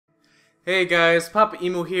Hey guys, Papa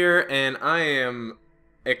Emu here, and I am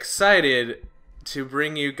excited to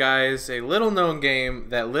bring you guys a little known game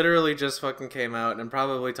that literally just fucking came out and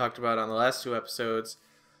probably talked about on the last two episodes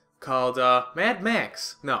called Mad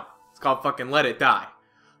Max. No, it's called fucking Let It Die.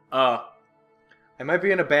 I might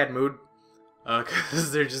be in a bad mood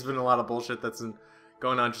because there's just been a lot of bullshit that's been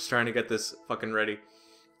going on just trying to get this fucking ready.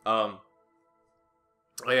 Yeah.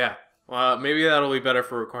 Maybe that'll be better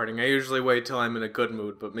for recording. I usually wait till I'm in a good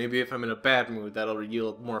mood, but maybe if I'm in a bad mood, that'll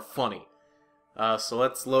yield more funny. So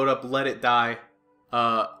let's load up Let It Die.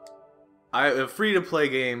 A free-to-play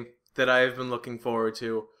game that I've been looking forward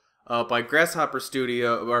to, by Grasshopper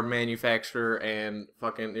Studio, our manufacturer, and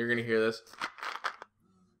fucking, you're gonna hear this.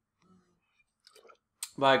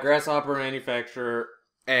 By Grasshopper Manufacturer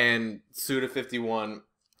and Suda51,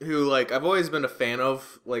 who, like, I've always been a fan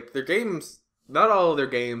of. Like, their games... Not all of their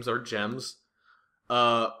games are gems,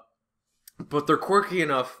 but they're quirky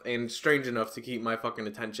enough and strange enough to keep my fucking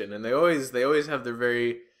attention. And they always have their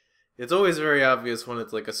very, it's always very obvious when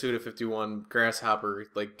it's like a Suda51 Grasshopper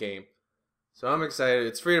like game. So I'm excited.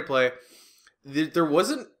 It's free to play. There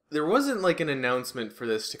wasn't like an announcement for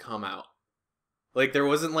this to come out. Like there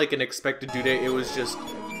wasn't like an expected due date. It was just,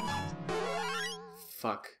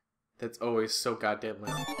 fuck. That's always so goddamn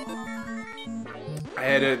loud. I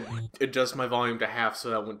had to adjust my volume to half so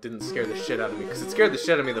that one didn't scare the shit out of me, because it scared the shit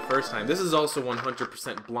out of me the first time. This is also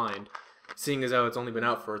 100% blind, seeing as how it's only been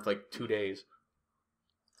out for like 2 days.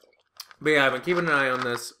 But yeah, I've been keeping an eye on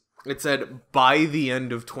this. It said by the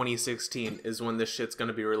end of 2016 is when this shit's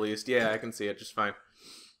gonna be released. Yeah, I can see it just fine.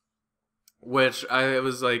 Which I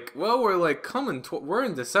was like, well, we're like we're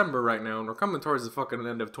in December right now, and we're coming towards the fucking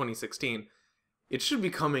end of 2016. It should be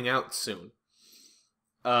coming out soon.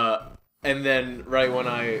 And then, right when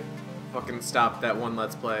I fucking stopped that one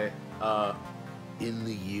Let's Play, in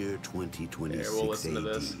the year 2026 we'll listen to AD,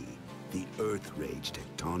 this. the Earth Rage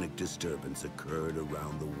tectonic disturbance occurred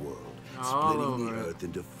around the world, All splitting over the it. Earth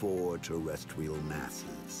into 4 terrestrial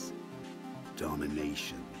masses.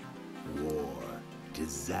 Domination, war,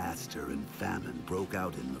 disaster, and famine broke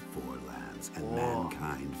out in the Four Lands, and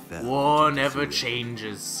mankind fell war into never disarray.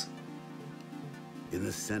 changes. In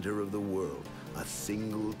the center of the world, a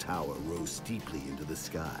single tower rose steeply into the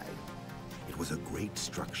sky. It was a great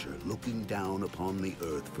structure looking down upon the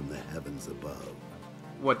earth from the heavens above.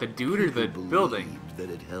 What, the dude or the People building? believed that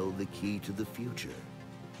it held the key to the future.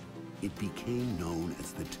 It became known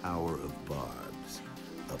as the Tower of Barbs,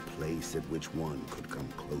 a place at which one could come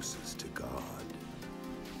closest to God.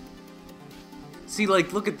 See,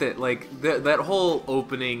 like, look at that, like, that whole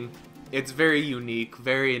opening, it's very unique,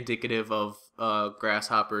 very indicative of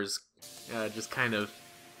Grasshopper's just kind of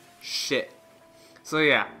shit. So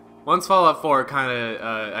yeah, once Fallout 4 kind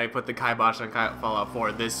of, I put the kibosh on Fallout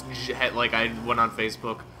 4, this, like, I went on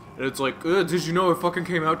Facebook, and it's like, did you know it fucking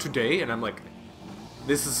came out today? And I'm like,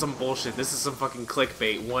 this is some bullshit, this is some fucking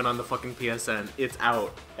clickbait, went on the fucking PSN, it's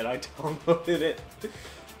out, and I downloaded it.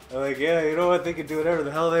 I'm like, yeah, you know what, they can do whatever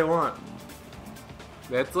the hell they want.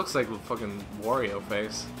 That looks like a fucking Wario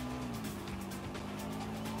face.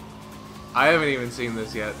 I haven't even seen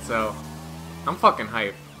this yet, so I'm fucking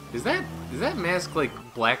hyped. Is that mask like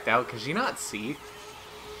blacked out? Could you not see?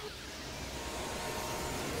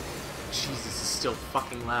 Jesus, it's still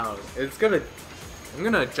fucking loud. I'm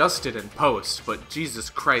gonna adjust it in post, but Jesus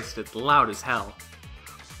Christ, it's loud as hell.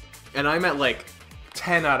 And I'm at like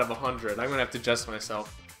 10 out of 100. I'm gonna have to adjust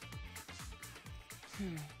myself.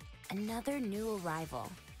 Another new arrival.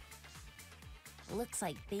 Looks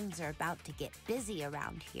like things are about to get busy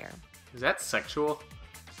around here. Is that sexual?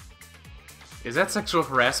 Is that sexual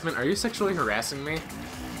harassment? Are you sexually harassing me?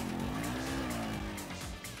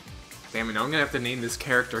 Damn it, now I'm gonna have to name this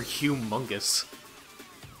character Humongous.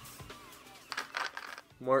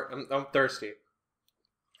 I'm thirsty.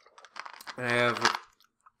 I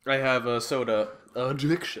have a soda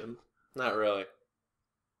addiction. Not really.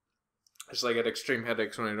 I just like get extreme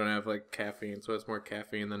headaches when I don't have like caffeine, so it's more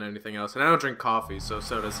caffeine than anything else. And I don't drink coffee, so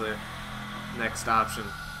soda's the next option.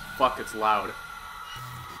 Fuck, it's loud.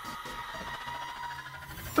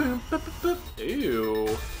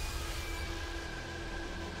 Ew.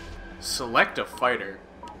 Select a fighter.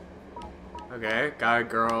 Okay, guy,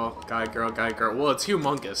 girl, guy, girl, guy, girl. Well, it's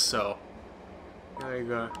Humongous, so. There you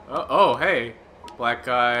go. Oh, hey. Black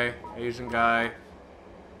guy, Asian guy,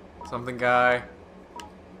 something guy.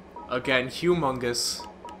 Again, Humongous.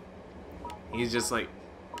 He's just like,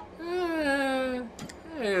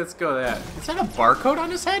 hey, let's go with that. Is that a barcode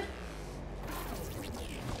on his head?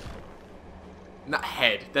 Not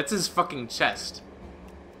head. That's his fucking chest.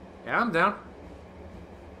 Yeah, I'm down.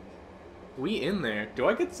 We in there. Do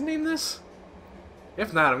I get to name this?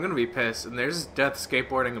 If not, I'm gonna be pissed. And there's Death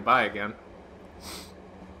skateboarding by again.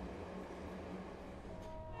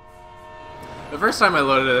 The first time I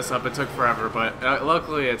loaded this up, it took forever, but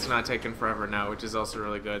luckily it's not taking forever now, which is also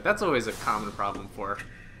really good. That's always a common problem for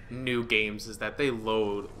new games, is that they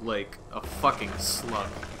load like a fucking slug.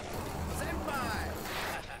 Senpai!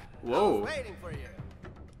 Whoa. I was waiting for you.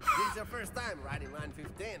 This is your first time riding Line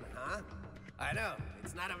 15, huh? I know,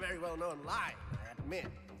 it's not a very well-known line, I admit.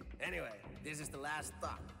 Anyway, this is the last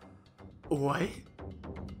stop. What?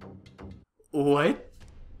 What?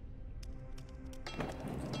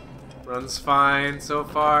 Runs fine so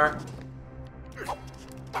far.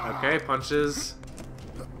 Okay, punches.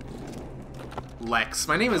 Lex.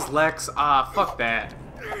 My name is Lex. Ah, fuck that.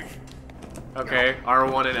 Okay,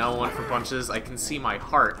 R1 and L1 for punches. I can see my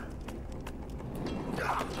heart.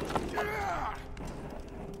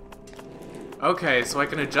 Okay, so I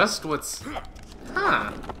can adjust what's...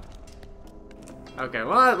 Huh. Okay,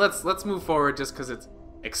 well, let's move forward just because it's...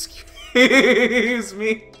 Excuse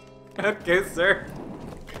me. Okay, sir.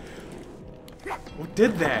 What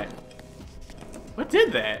did that? What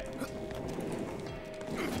did that?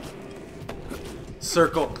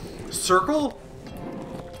 Circle. Circle?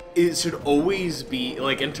 It should always be,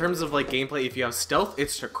 like, in terms of, like, gameplay, if you have stealth,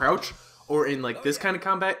 it's to crouch, or in, like, this kind of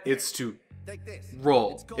combat, it's to Take this.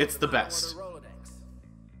 roll. called It's the power best. Rolodex,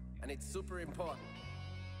 and it's super important.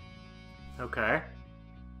 Okay.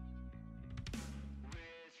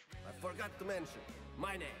 I forgot to mention,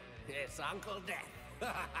 my name is Uncle Death.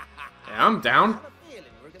 Yeah, I'm down. I have a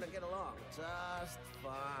feeling we're gonna get along just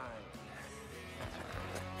fine.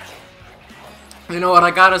 You know what, I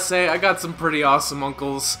gotta say, I got some pretty awesome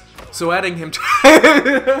uncles, so adding him to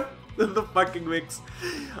the fucking mix,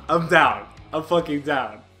 I'm down. I'm fucking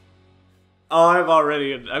down. Oh,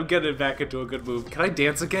 I'm getting back into a good move. Can I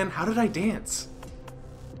dance again? How did I dance?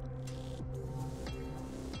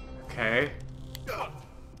 Okay.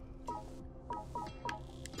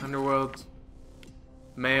 Underworld.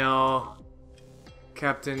 Male.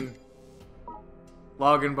 Captain.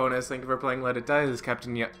 Login bonus. Thank you for playing Let It Die. This is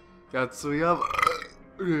Captain Yatsuyama.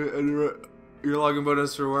 Your login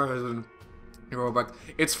bonus for War Husband. Your Robux.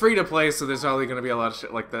 It's free to play, so there's probably gonna be a lot of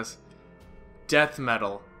shit like this. Death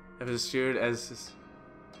metal. If it's viewed as this.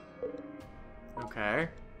 Okay.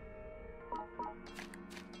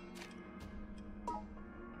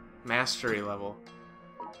 Mastery level.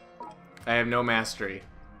 I have no mastery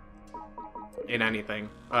in anything,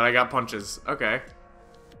 but I got punches. Okay.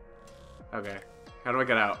 Okay. How do I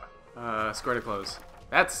get out? Square to close.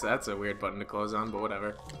 That's a weird button to close on, but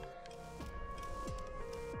whatever.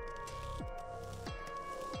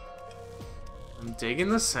 I'm digging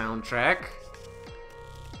the soundtrack.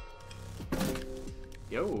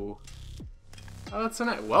 Yo. Oh, that's a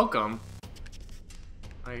nice. Welcome.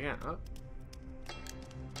 Oh yeah. Oh.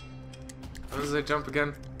 How does it jump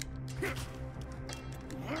again?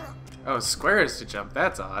 Oh, square is to jump.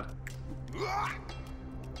 That's odd.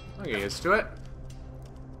 I'll get used to it.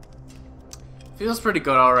 Feels pretty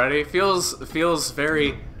good already. Feels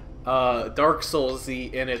very Dark Souls-y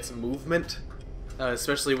in its movement,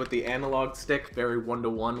 especially with the analog stick, very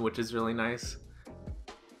 1-to-1, which is really nice.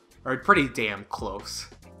 Or pretty damn close.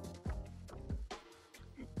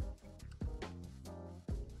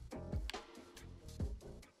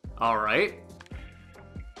 Alright.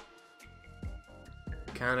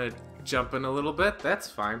 Kind of jumping a little bit. That's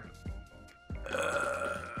fine.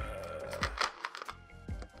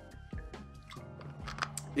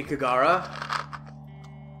 Ikagara.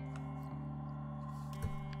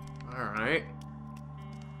 Alright.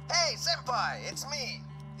 Hey, Senpai, it's me.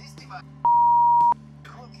 This device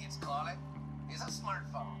keeps calling. It's a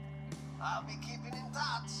smartphone. I'll be keeping in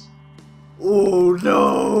touch. Oh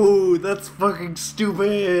no! That's fucking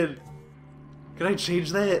stupid! Can I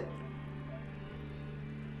change that?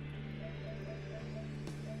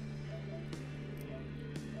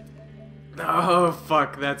 Oh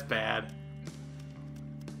fuck, that's bad.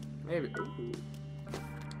 Maybe. Ooh.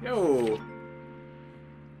 Yo!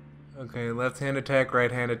 Okay, left hand attack,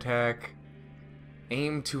 right hand attack.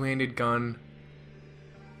 Aim, two-handed gun.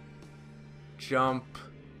 Jump.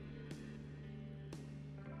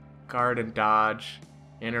 Guard and dodge.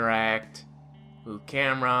 Interact. Move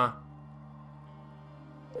camera.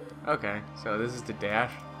 Okay, so this is the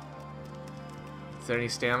dash. Is there any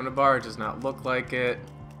stamina bar? It does not look like it.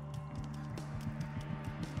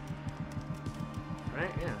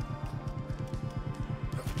 Right, yeah.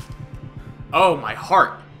 Oh, my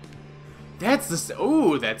heart! That's the...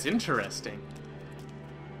 Ooh, that's interesting.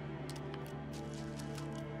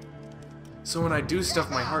 So when I do stuff,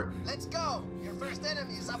 my heart... Let's go. Your first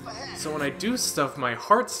enemy is up ahead. So when I do stuff, my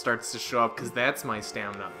heart starts to show up because that's my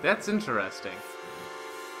stamina. That's interesting.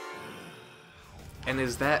 And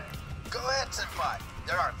is that... Go ahead, Senpai.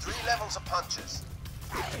 There are 3 levels of punches.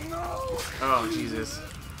 No. Oh, Jesus.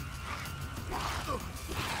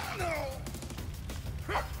 No.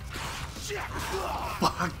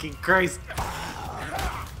 Fucking Christ.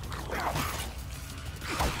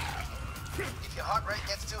 If your heart rate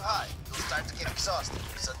gets too high, you'll start to get exhausted.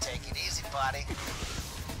 So take it easy, buddy.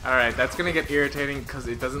 Alright, that's gonna get irritating because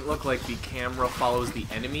it doesn't look like the camera follows the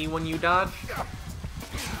enemy when you dodge.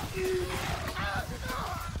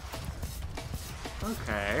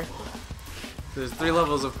 Okay. There's 3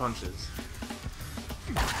 levels of punches.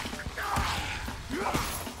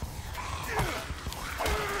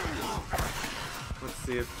 Let's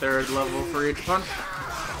see a 3rd level for each punch.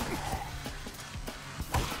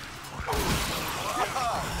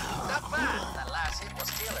 Not bad. That last hit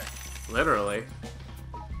was killer. Literally.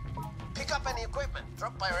 Pick up any equipment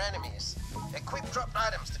dropped by your enemies. Equip dropped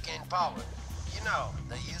items to gain power. You know,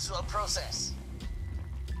 the usual process.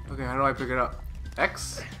 Okay, how do I pick it up?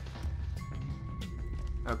 X?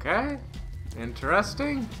 Okay.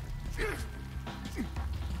 Interesting.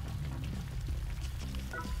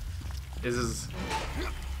 This is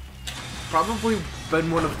probably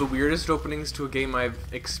been one of the weirdest openings to a game I've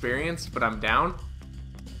experienced, but I'm down.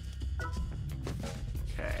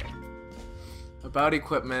 Okay. About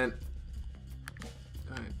equipment.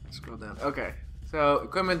 Alright, scroll down. Okay. So,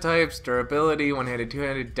 equipment types, durability, one-handed,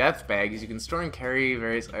 two-handed, death bags. You can store and carry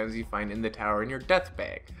various items you find in the tower in your death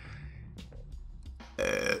bag.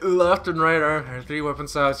 Left and right are 3 weapon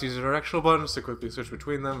styles. Use the directional buttons to quickly switch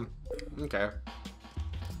between them. Okay.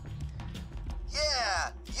 Yeah,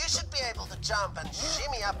 you should be able to jump and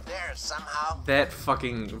shimmy up there somehow. That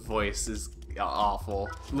fucking voice is awful.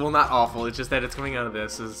 Well, not awful, it's just that it's coming out of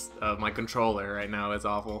this is my controller right now is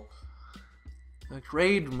awful. Like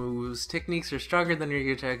raid moves, techniques are stronger than your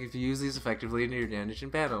attack if you use these effectively in your damage in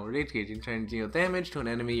battle. Rage gauge, you trying to deal damage to an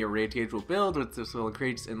enemy, your rage gauge will build, which this will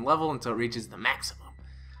increase in level until it reaches the maximum.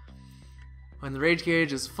 When the rage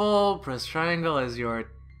gauge is full, press triangle as your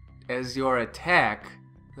attack,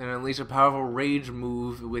 then unleash a powerful rage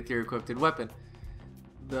move with your equipped weapon.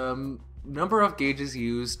 The number of gauges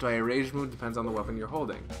used by a rage move depends on the weapon you're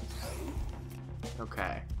holding.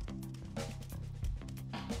 Okay.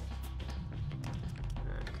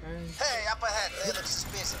 Hey, up ahead, they look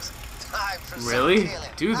suspicious. Time for Really? some killing.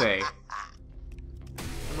 Do they?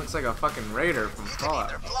 It looks like a fucking raider from You can Fallout.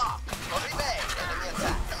 either block or evade enemy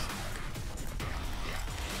attacks.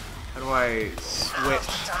 How do I Now's switch?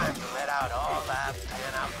 the time to let out all that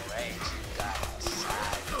pent-up rage you got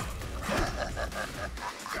inside.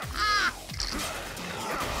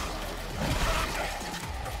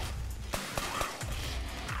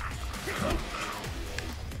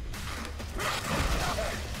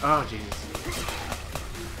 Oh, jeez.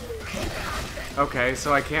 Okay,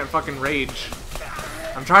 so I can't fucking rage.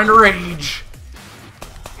 I'm trying to rage!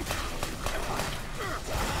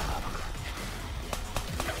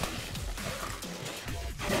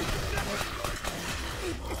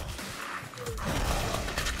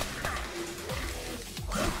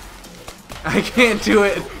 I can't do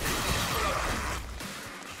it!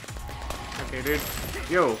 Okay, dude.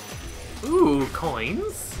 Yo. Ooh,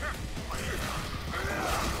 coins?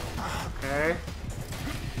 Okay.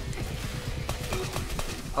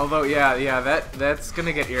 Although, yeah, that's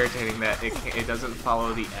gonna get irritating that it doesn't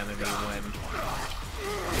follow the enemy when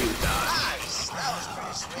you dodge. Nice! That was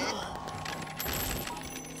pretty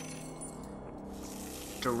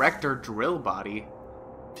sweet. Director drill body.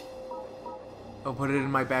 I'll put it in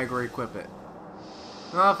my bag or equip it.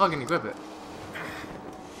 No, I'll fucking equip it.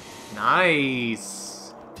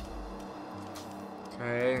 Nice.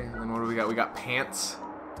 Okay, and then what do we got? We got pants.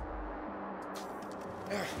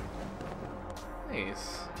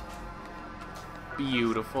 Nice.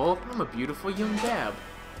 Beautiful. I'm a beautiful young dab.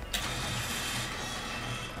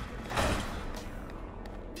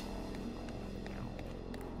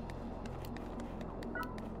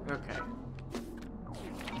 Okay.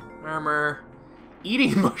 Armor.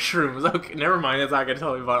 Eating mushrooms. Okay, never mind. It's not gonna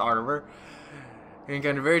tell me about armor. You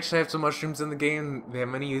encounter various types of mushrooms in the game. They have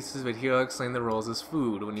many uses, but here I'll explain the roles as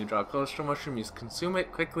food. When you draw close to a mushroom, you consume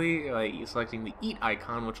it quickly by selecting the eat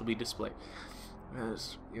icon, which will be displayed.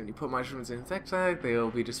 When you put mushrooms in insect bag, they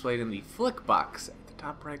will be displayed in the flick box at the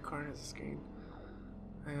top right corner of the screen.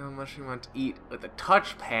 I have a mushroom want to eat with a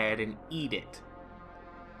touchpad and eat it,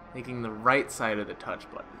 making the right side of the touch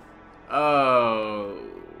button. Oh,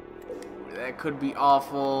 that could be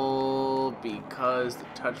awful because the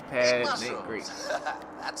touchpad ain't great.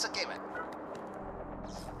 That's a given.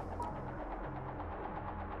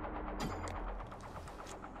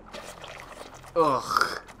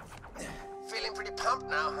 Ugh. Feeling pretty pumped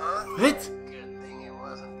now, huh? What? Good thing it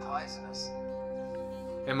wasn't poisonous.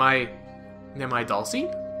 Am I Dulcine?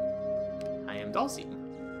 I am Dulcine.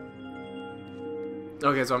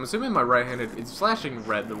 Okay, so I'm assuming my right-handed, it's flashing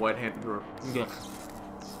red, the right-handed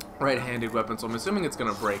weapon, so I'm assuming it's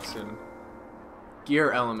gonna break soon.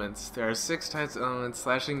 Gear elements. There are 6 types of elements.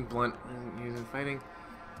 Slashing, blunt, used in fighting.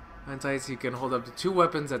 On types, you can hold up to 2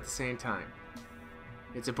 weapons at the same time.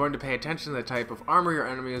 It's important to pay attention to the type of armor your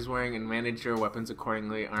enemy is wearing and manage your weapons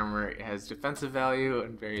accordingly. Armor has defensive value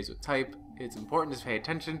and varies with type. It's important to pay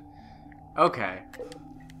attention. Okay.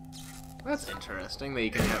 That's interesting that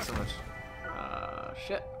you can have so much...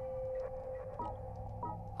 shit.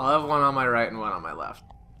 I'll have one on my right and one on my left.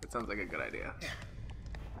 That sounds like a good idea.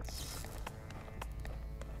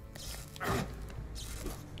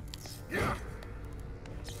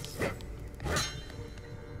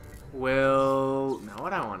 Well, now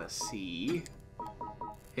what I want to see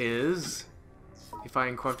is if I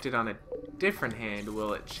equipped it on a different hand,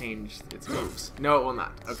 will it change its moves? No, it will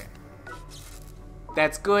not. Okay.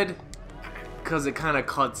 That's good, because it kind of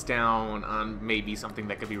cuts down on maybe something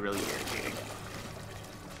that could be really irritating.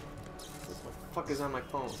 What the fuck is on my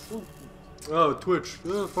phone? Ooh. Oh, Twitch.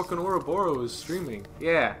 Oh, fucking Ouroboros is streaming.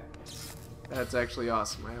 Yeah. That's actually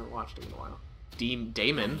awesome. I haven't watched him in a while.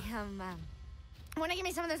 Damon. Wanna give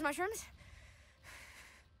me some of those mushrooms?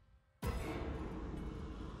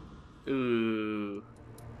 Ooh.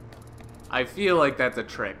 I feel like that's a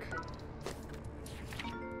trick.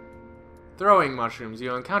 Throwing mushrooms.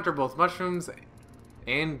 You encounter both mushrooms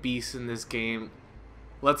and beasts in this game.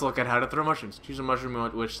 Let's look at how to throw mushrooms. Choose a mushroom you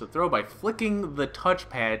want which to throw by flicking the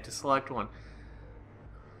touchpad to select one.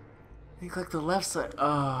 You click the left side.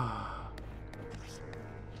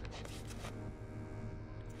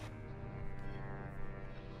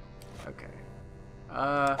 Okay.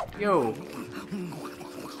 Yo.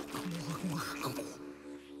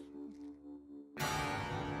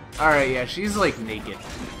 Alright, yeah, she's like naked.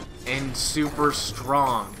 And super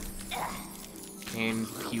strong. And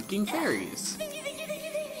puking fairies.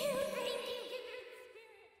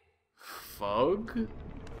 Fug?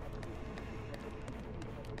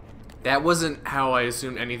 That wasn't how I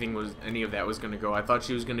assumed any of that was gonna go. I thought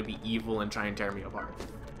she was gonna be evil and try and tear me apart.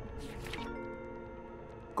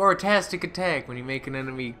 Gore-tastic attack. When you make an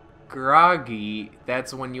enemy groggy,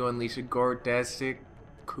 that's when you unleash a gore-tastic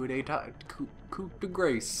coup de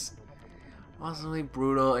grace. Awesomely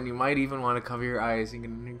brutal, and you might even want to cover your eyes.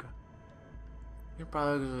 Your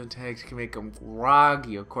probable attacks can make them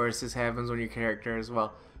groggy. Of course, this happens when your character as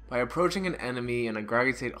well. By approaching an enemy in a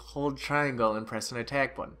groggy state, hold triangle and press an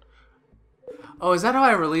attack button. Oh, is that how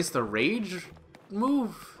I release the rage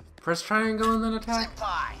move? Press triangle and then attack?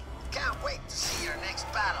 Senpai, can't wait to see your next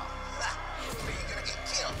battle. Are you gonna get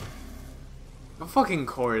killed? Of fucking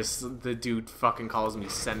course, the dude fucking calls me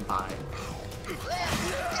senpai. Let's get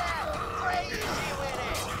crazy with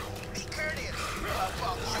it. Be courteous.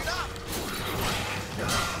 Well, shoot up.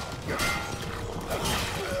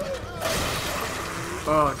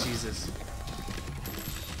 Oh, Jesus.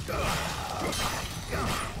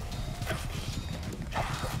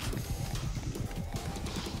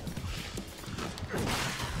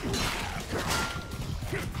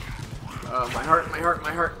 My heart, my heart,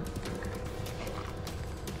 my heart.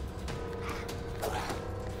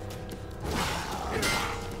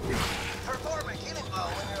 Perform a killing blow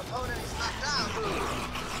when your opponent is knocked out.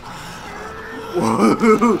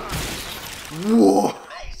 Whoa! Whoa!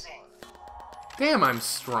 Amazing. Damn, I'm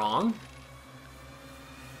strong.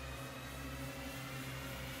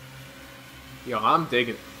 Yo, I'm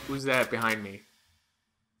digging. Who's that behind me?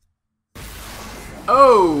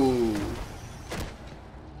 Oh!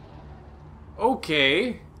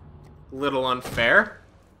 Okay. Little unfair.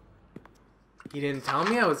 You didn't tell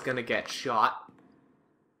me I was gonna get shot.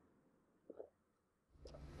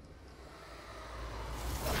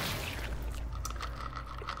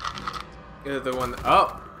 The one.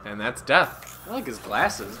 Oh, and that's death. I like his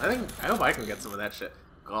glasses. I hope I can get some of that shit.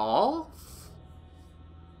 Golf?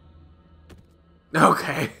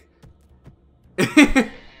 Okay.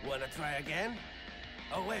 Wanna try again?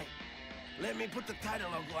 Oh wait, let me put the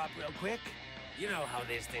title logo up real quick. You know how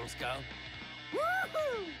these things go.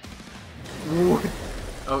 Woohoo!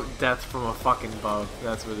 Oh, death from a fucking bug.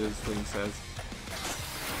 That's what this thing says.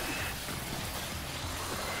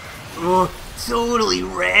 Oh, totally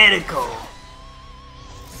radical.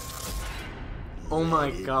 Oh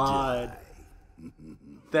my god.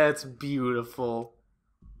 That's beautiful.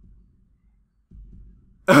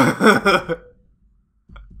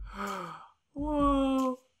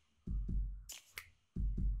 Whoa.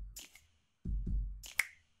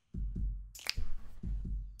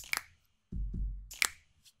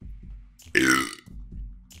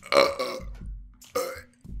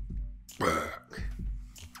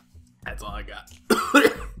 That's all I got.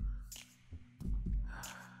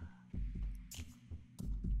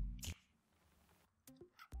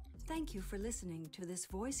 Thank you for listening to this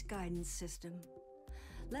voice guidance system.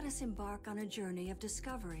 Let us embark on a journey of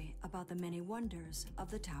discovery about the many wonders of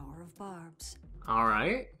the Tower of Barbs. All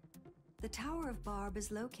right. The Tower of Barb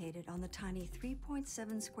is located on the tiny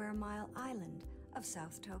 3.7 square mile island of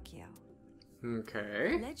South Tokyo.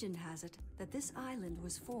 Okay. Legend has it that this island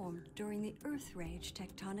was formed during the Earth Rage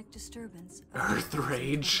tectonic disturbance of Earth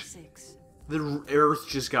Rage? 2006. The Earth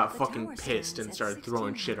just got The fucking tower pissed stands and at started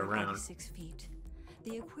throwing shit around. 1,686 feet,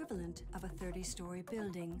 the equivalent of a 30-story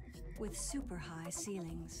building with super high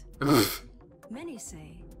ceilings. Many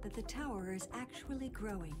say that the tower is actually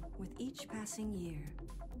growing with each passing year.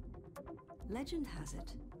 Legend has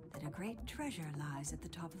it that a great treasure lies at the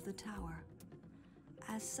top of the tower.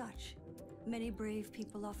 As such, many brave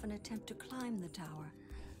people often attempt to climb the tower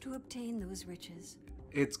to obtain those riches.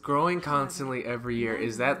 It's growing constantly every year.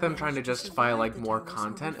 Is that them trying to justify like more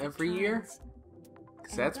content every year?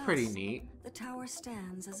 Because that's pretty neat. The tower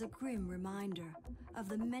stands as a grim reminder of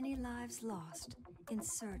the many lives lost in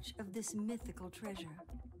search of this mythical treasure.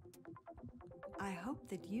 I hope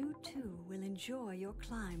that you too will enjoy your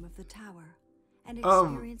climb of the tower and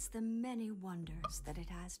experience the many wonders that it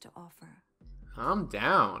has to offer. I'm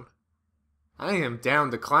down. I am down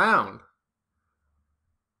to clown.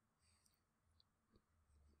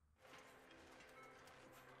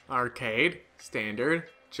 Arcade, standard,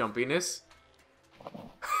 jumpiness.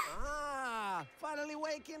 Ah, finally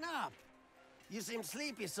waking up. You seem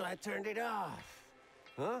sleepy, so I turned it off.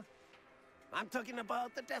 Huh? I'm talking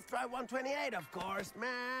about the Death Drive 128, of course,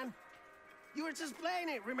 man. You were just playing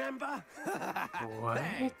it, remember? What?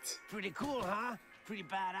 Hey, pretty cool, huh? Pretty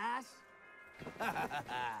badass?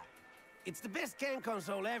 It's the best game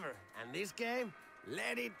console ever, and this game,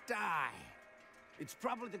 let it die. It's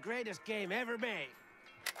probably the greatest game ever made.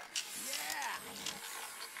 Yeah!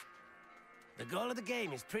 The goal of the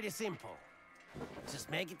game is pretty simple.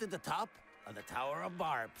 Just make it to the top of the Tower of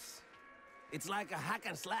Barbs. It's like a hack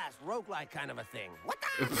and slash roguelike kind of a thing. What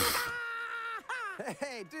the?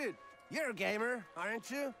 Hey, dude, you're a gamer,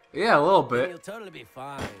 aren't you? Yeah, a little Then bit. you'll totally be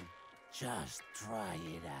fine. Just try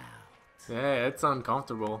it out. Yeah, it's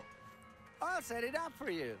uncomfortable. I'll set it up for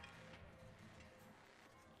you.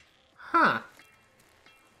 Huh.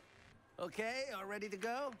 Okay, all ready to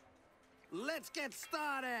go? Let's get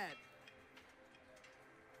started.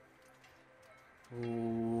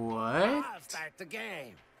 What? I'll start the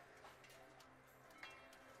game.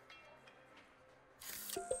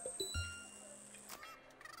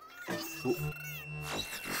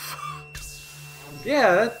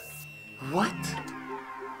 Yeah, that... What?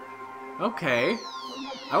 Okay.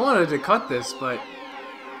 I wanted to cut this, but...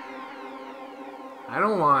 I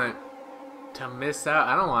don't want to miss out.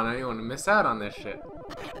 I don't want anyone to miss out on this shit.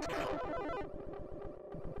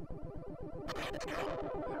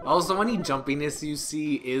 Also, any jumpiness you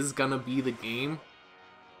see is gonna be the game.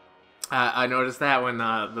 I noticed that when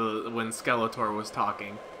when Skeletor was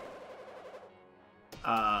talking.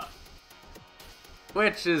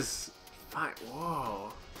 Which is fine.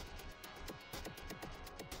 Whoa.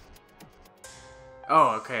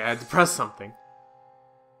 Oh, okay. I had to press something.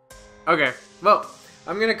 Okay. Well,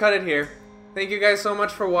 I'm gonna cut it here. Thank you guys so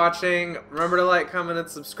much for watching. Remember to like, comment, and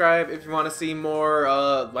subscribe if you want to see more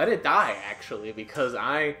Let It Die, actually, because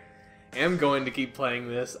I am going to keep playing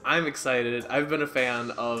this. I'm excited. I've been a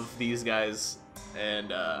fan of these guys,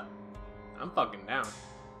 and I'm fucking down.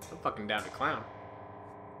 I'm fucking down to clown.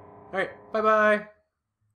 Alright, bye-bye.